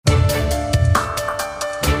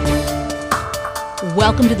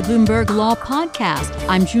Welcome to the Bloomberg Law Podcast.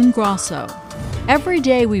 I'm June Grasso. Every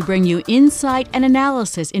day we bring you insight and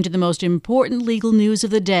analysis into the most important legal news of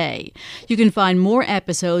the day. You can find more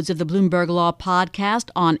episodes of the Bloomberg Law Podcast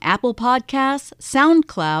on Apple Podcasts,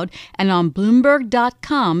 SoundCloud, and on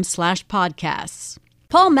Bloomberg.com/podcasts.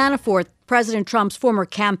 Paul Manafort, President Trump's former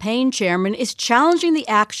campaign chairman, is challenging the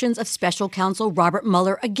actions of special counsel Robert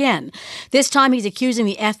Mueller again. This time he's accusing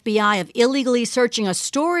the FBI of illegally searching a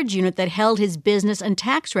storage unit that held his business and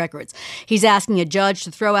tax records. He's asking a judge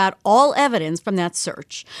to throw out all evidence from that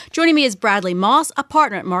search. Joining me is Bradley Moss, a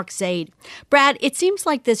partner at Mark Zaid. Brad, it seems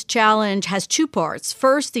like this challenge has two parts.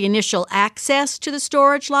 First, the initial access to the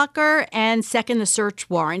storage locker, and second, the search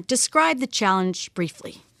warrant. Describe the challenge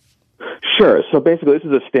briefly. Sure. So basically, this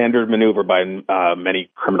is a standard maneuver by many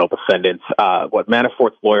criminal defendants. What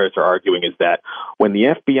Manafort's lawyers are arguing is that when the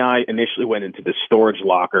FBI initially went into the storage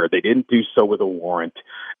locker, they didn't do so with a warrant.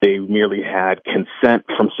 They merely had consent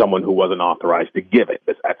from someone who wasn't authorized to give it.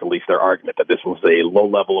 That's at least their argument, that this was a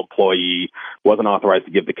low-level employee, wasn't authorized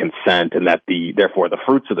to give the consent, and that therefore the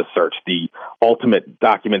fruits of the search, the ultimate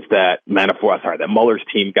documents that Mueller's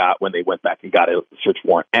team got when they went back and got a search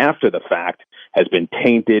warrant after the fact, has been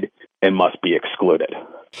tainted and must be excluded.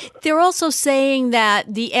 They're also saying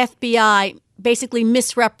that the FBI basically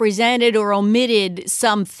misrepresented or omitted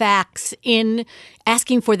some facts in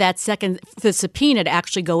asking for the subpoena to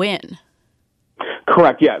actually go in.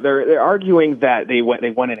 Correct. Yeah, they're arguing that they went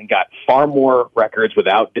in and got far more records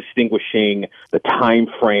without distinguishing the time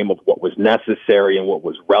frame of what was necessary and what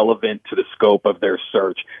was relevant to the scope of their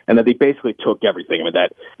search, and that they basically took everything. I mean,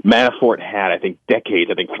 that Manafort had,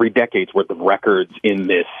 3 decades worth of records in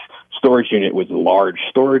this storage unit. Was a large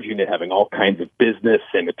storage unit having all kinds of business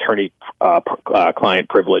and attorney-client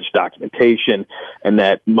privilege documentation, and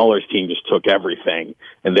that Mueller's team just took everything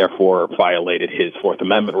and therefore violated his Fourth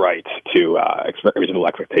Amendment rights to reasonable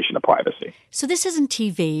expectation of privacy. So this isn't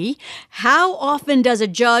TV. How often does a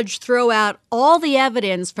judge throw out all the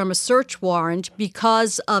evidence from a search warrant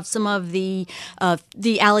because of some of the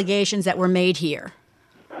allegations that were made here?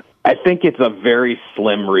 I think it's a very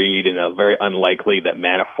slim read and a very unlikely that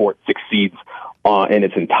Manafort succeeds in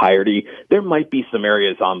its entirety. There might be some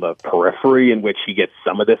areas on the periphery in which he gets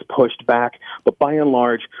some of this pushed back, but by and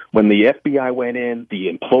large, when the FBI went in, the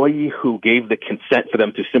employee who gave the consent for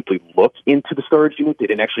them to simply look into the storage unit, they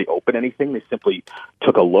didn't actually open anything, they simply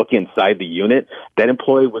took a look inside the unit. That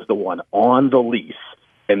employee was the one on the lease,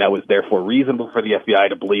 and that was therefore reasonable for the FBI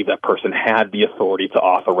to believe that person had the authority to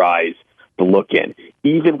authorize the look in.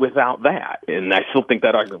 Even without that, and I still think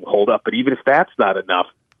that argument will hold up, but even if that's not enough,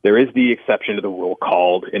 there is the exception to the rule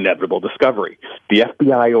called inevitable discovery. The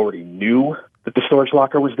FBI already knew that the storage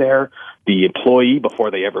locker was there. The employee, before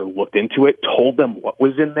they ever looked into it, told them what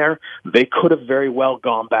was in there. They could have very well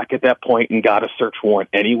gone back at that point and got a search warrant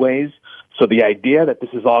anyways. So the idea that this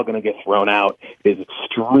is all going to get thrown out is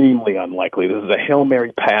extremely unlikely. This is a Hail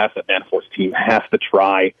Mary pass that Manafort's team has to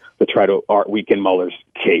try to weaken Mueller's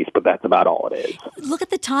case, but that's about all it is. Look at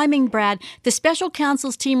the timing, Brad. The special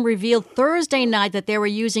counsel's team revealed Thursday night that they were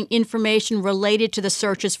using information related to the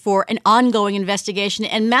searches for an ongoing investigation,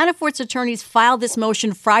 and Manafort's attorneys filed this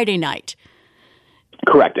motion Friday night.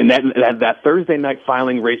 Correct. And that Thursday night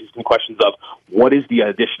filing raises some questions of what is the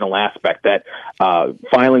additional aspect. That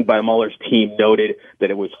filing by Mueller's team noted that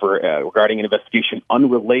it was for regarding an investigation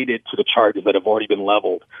unrelated to the charges that have already been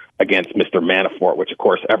leveled against Mr. Manafort, which, of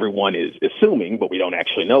course, everyone is assuming, but we don't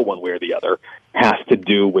actually know one way or the other, has to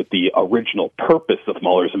do with the original purpose of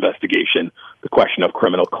Mueller's investigation, the question of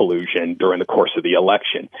criminal collusion during the course of the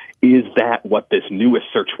election. Is that what this newest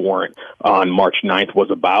search warrant on March 9th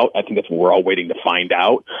was about? I think that's what we're all waiting to find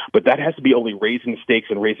out. But that has to be only raising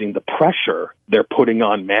stakes and raising the pressure they're putting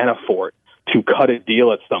on Manafort to cut a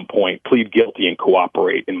deal at some point, plead guilty, and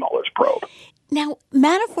cooperate in Mueller's probe. Now,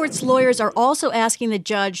 Manafort's lawyers are also asking the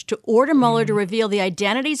judge to order Mueller to reveal the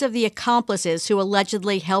identities of the accomplices who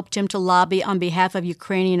allegedly helped him to lobby on behalf of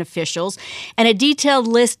Ukrainian officials and a detailed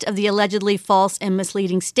list of the allegedly false and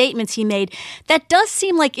misleading statements he made. That does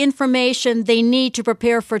seem like information they need to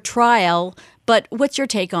prepare for trial, but what's your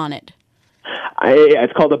take on it?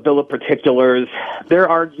 It's called a bill of particulars. They're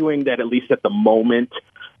arguing that, at least at the moment,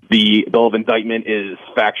 the bill of indictment is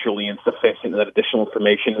factually insufficient and that additional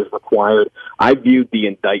information is required. I viewed the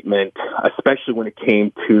indictment, especially when it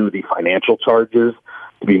came to the financial charges,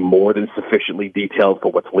 to be more than sufficiently detailed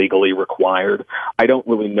for what's legally required. I don't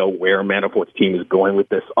really know where Manafort's team is going with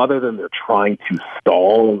this, other than they're trying to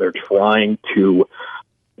stall. They're trying to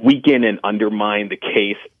weaken and undermine the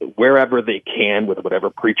case wherever they can with whatever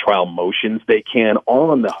pretrial motions they can,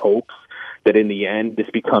 all in the hopes that in the end this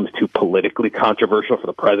becomes too politically controversial for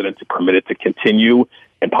the president to permit it to continue,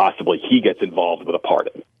 and possibly he gets involved with a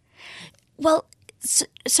pardon. Well,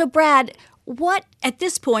 so Brad, what at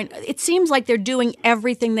this point, it seems like they're doing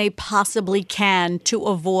everything they possibly can to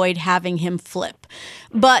avoid having him flip.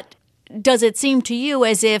 But does it seem to you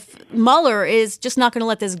as if Mueller is just not going to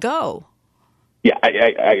let this go? Yeah,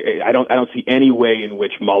 I don't see any way in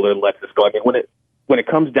which Mueller lets this go. I mean, when it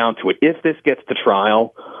comes down to it, if this gets to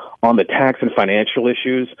trial on the tax and financial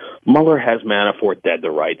issues, Mueller has Manafort dead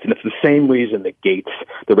to rights. And it's the same reason that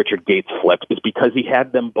Richard Gates flipped, is because he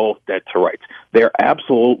had them both dead to rights. They're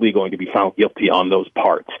absolutely going to be found guilty on those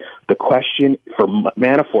parts. The question for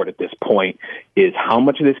Manafort at this point is how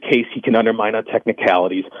much of this case he can undermine on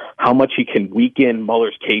technicalities, how much he can weaken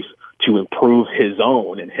Mueller's case to improve his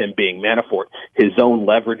own, and him being Manafort, his own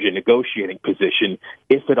leverage and negotiating position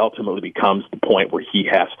if it ultimately becomes the point where he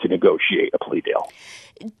has to negotiate a plea deal.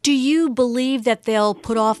 Do you believe that they'll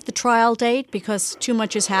put off the trial date because too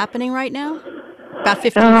much is happening right now? About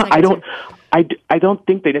 15 seconds. I don't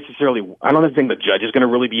think they necessarily. I don't think the judge is going to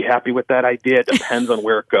really be happy with that idea. It depends on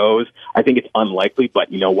where it goes. I think it's unlikely,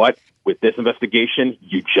 but you know what? With this investigation,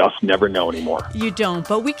 you just never know anymore. You don't,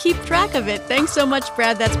 but we keep track of it. Thanks so much,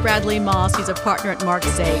 Brad. That's Bradley Moss. He's a partner at Mark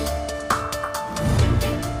Zaid.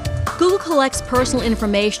 Google collects personal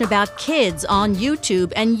information about kids on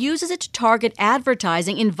YouTube and uses it to target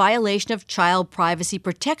advertising in violation of child privacy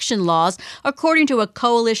protection laws, according to a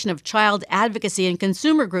coalition of child advocacy and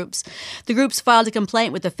consumer groups. The groups filed a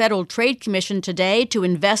complaint with the Federal Trade Commission today to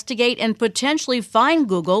investigate and potentially fine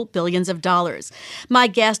Google billions of dollars. My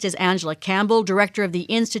guest is Angela Campbell, director of the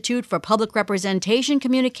Institute for Public Representation,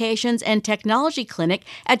 Communications, and Technology Clinic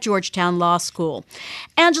at Georgetown Law School.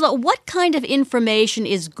 Angela, what kind of information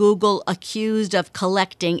is Google accused of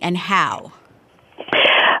collecting, and how?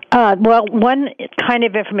 Well, one kind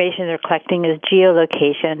of information they're collecting is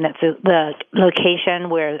geolocation. That's the location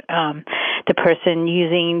where the person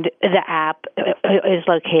using the app is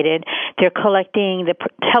located. They're collecting the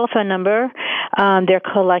telephone number. They're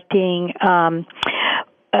collecting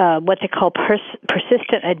what they call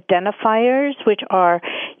persistent identifiers, which are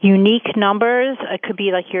unique numbers. It could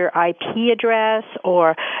be like your IP address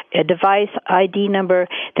or a device ID number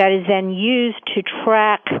that is then used to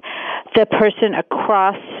track the person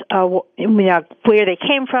across where they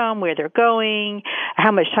came from, where they're going,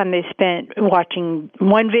 how much time they spent watching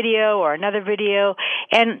one video or another video,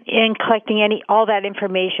 and collecting all that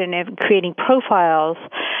information and creating profiles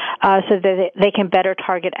so that they can better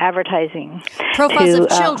target advertising. Profiles of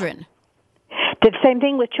children. The same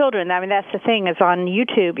thing with children. I mean, that's the thing, is on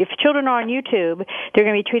YouTube. If children are on YouTube, they're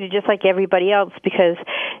going to be treated just like everybody else, because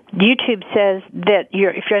YouTube says that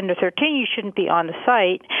if you're under 13, you shouldn't be on the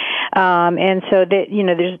site. And so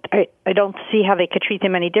that, I don't see how they could treat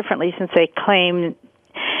them any differently, since they claim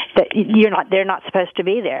that they're not supposed to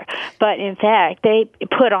be there. But in fact, they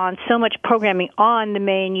put on so much programming on the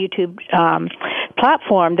main YouTube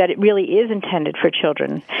platform that it really is intended for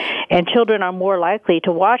children. And children are more likely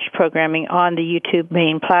to watch programming on the YouTube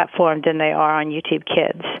main platform than they are on YouTube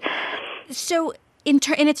Kids. So in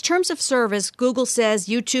its terms of service, Google says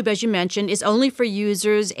YouTube, as you mentioned, is only for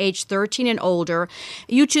users age 13 and older.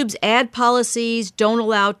 YouTube's ad policies don't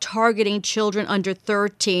allow targeting children under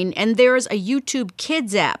 13, and there's a YouTube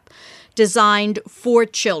Kids app designed for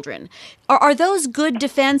children. Are those good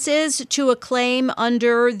defenses to a claim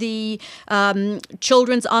under the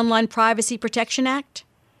Children's Online Privacy Protection Act?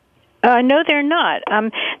 No, they're not.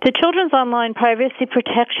 The Children's Online Privacy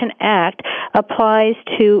Protection Act applies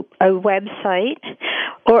to a website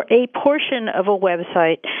or a portion of a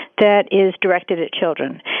website that is directed at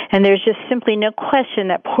children. And there's just simply no question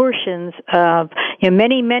that portions of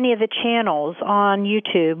many of the channels on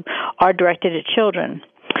YouTube are directed at children.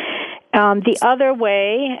 The other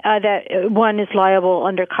way that one is liable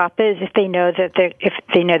under COPPA is if they know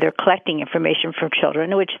they're collecting information from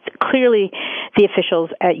children, which clearly the officials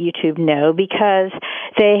at YouTube know, because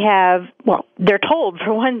they're told,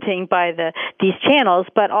 for one thing, by these channels,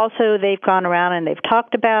 but also they've gone around and they've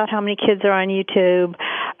talked about how many kids are on YouTube.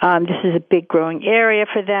 This is a big growing area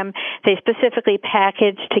for them. They specifically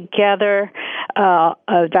packaged together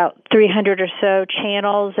about 300 or so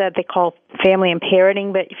channels that they call family and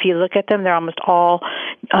parenting, but if you look at them, they're almost all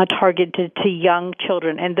targeted to young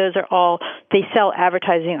children, and those are all, they sell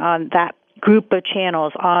advertising on that group of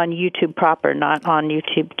channels on YouTube proper, not on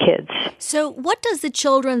YouTube Kids. So what does the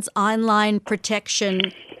Children's Online Privacy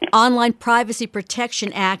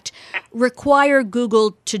Protection Act require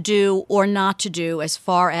Google to do or not to do as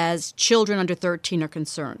far as children under 13 are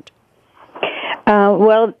concerned?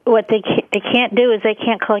 Well, what they can't do is they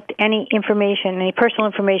can't collect any information, any personal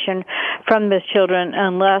information from those children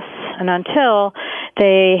unless and until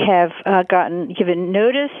they have given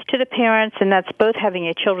notice to the parents, and that's both having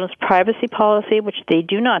a children's privacy policy, which they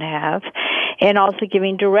do not have, and also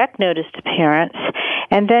giving direct notice to parents,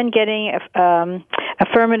 and then getting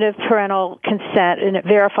affirmative parental consent in a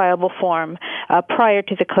verifiable form prior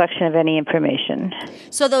to the collection of any information.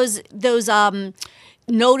 So those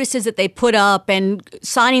notices that they put up and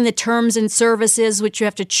signing the terms and services, which you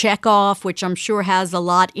have to check off, which I'm sure has a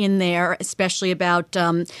lot in there, especially about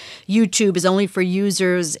YouTube is only for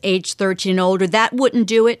users age 13 and older. That wouldn't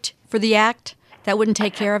do it for the act? That wouldn't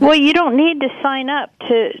take care of it? Well, you don't need to sign up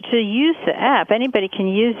to use the app. Anybody can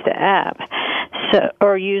use the app,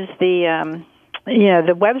 or use the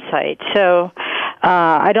website. So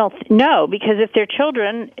I don't know, because if they're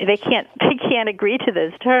children, they can't agree to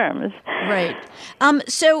those terms. Right.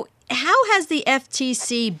 So how has the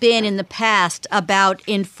FTC been in the past about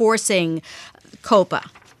enforcing COPA?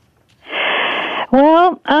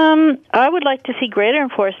 Well, I would like to see greater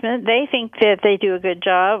enforcement. They think that they do a good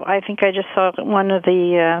job. I think I just saw one of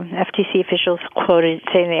the FTC officials quoted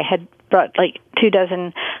saying they had brought like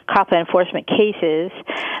 24 COPA enforcement cases,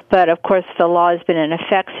 but of course the law has been in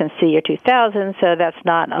effect since the year 2000, so that's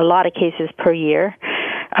not a lot of cases per year.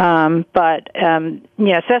 So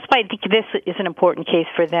that's why I think this is an important case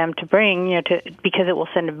for them to bring, because it will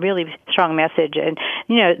send a really strong message. And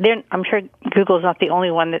I'm sure Google's not the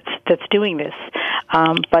only one that's doing this,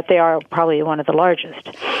 but they are probably one of the largest,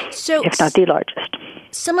 if not the largest.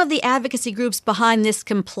 Some of the advocacy groups behind this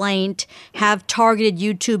complaint have targeted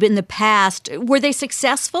YouTube in the past. Were they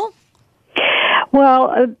successful?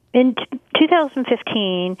 Well, in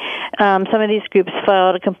 2015, some of these groups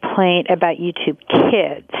filed a complaint about YouTube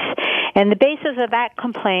Kids. And the basis of that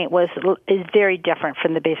complaint is very different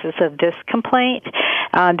from the basis of this complaint.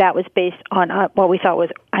 That was based on what we thought was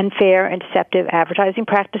unfair and deceptive advertising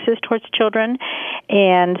practices towards children.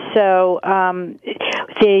 And so I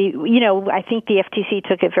think the FTC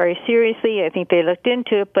took it very seriously. I think they looked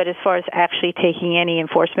into it, but as far as actually taking any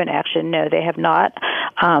enforcement action, no, they have not.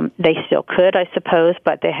 They still could, I suppose,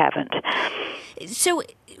 but they haven't. So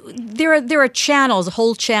there are channels,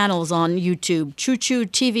 whole channels on YouTube, Choo Choo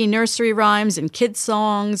TV nursery rhymes and kids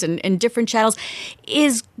songs and different channels.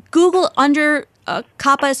 Is Google under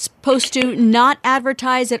COPA supposed to not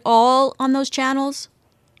advertise at all on those channels?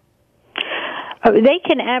 They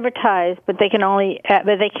can advertise, but they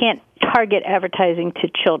can't target advertising to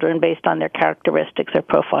children based on their characteristics or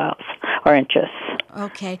profiles or interests.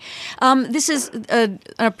 Okay. This is an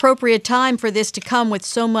appropriate time for this to come with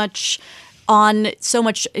so much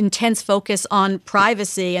intense focus on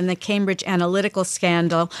privacy and the Cambridge Analytica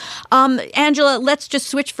scandal. Angela, let's just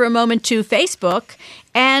switch for a moment to Facebook.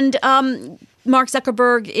 And Mark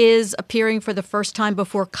Zuckerberg is appearing for the first time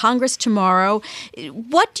before Congress tomorrow.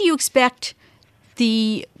 What do you expect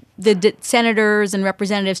the senators and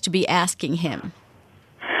representatives to be asking him?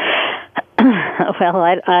 Well,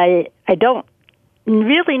 I don't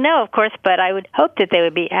really know, of course, but I would hope that they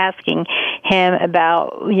would be asking him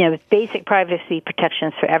about, basic privacy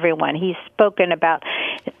protections for everyone. He's spoken about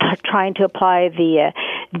trying to apply the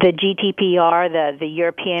GDPR, the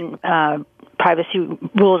European privacy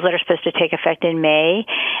rules that are supposed to take effect in May,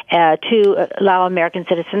 to allow American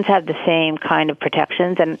citizens to have the same kind of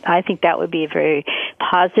protections, and I think that would be a very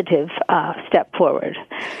positive step forward.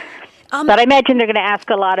 But I imagine they're going to ask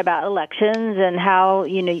a lot about elections and how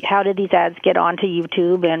did these ads get onto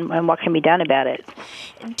YouTube and what can be done about it.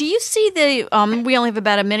 Do you see we only have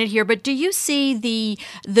about a minute here, but do you see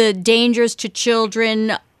the dangers to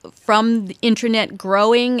children from the internet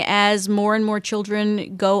growing as more and more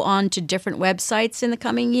children go on to different websites in the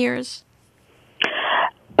coming years?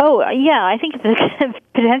 Oh, yeah, I think it's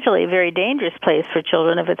potentially a very dangerous place for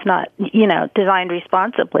children if it's not, designed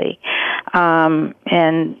responsibly.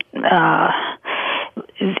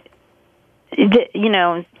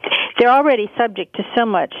 They're already subject to so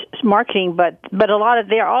much marketing, but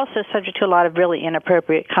they're also subject to a lot of really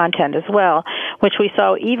inappropriate content as well, which we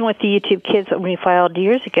saw even with the YouTube Kids that we filed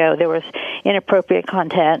years ago. There was inappropriate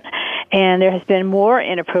content, and there has been more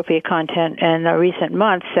inappropriate content in the recent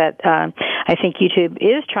months that I think YouTube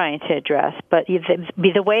is trying to address. But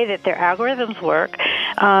the way that their algorithms work,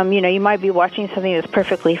 you might be watching something that's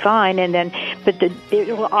perfectly fine, but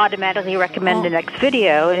it will automatically recommend the next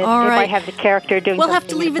video, and it might have the character doing something We'll have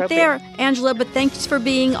to leave it there, Angela, but thanks for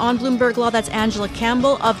being on Bloomberg Law. That's Angela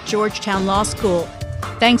Campbell of Georgetown Law School.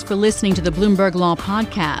 Thanks for listening to the Bloomberg Law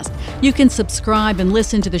Podcast. You can subscribe and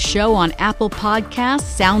listen to the show on Apple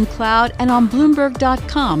Podcasts, SoundCloud, and on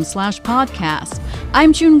Bloomberg.com/podcast.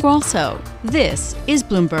 I'm June Grasso. This is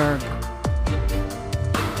Bloomberg.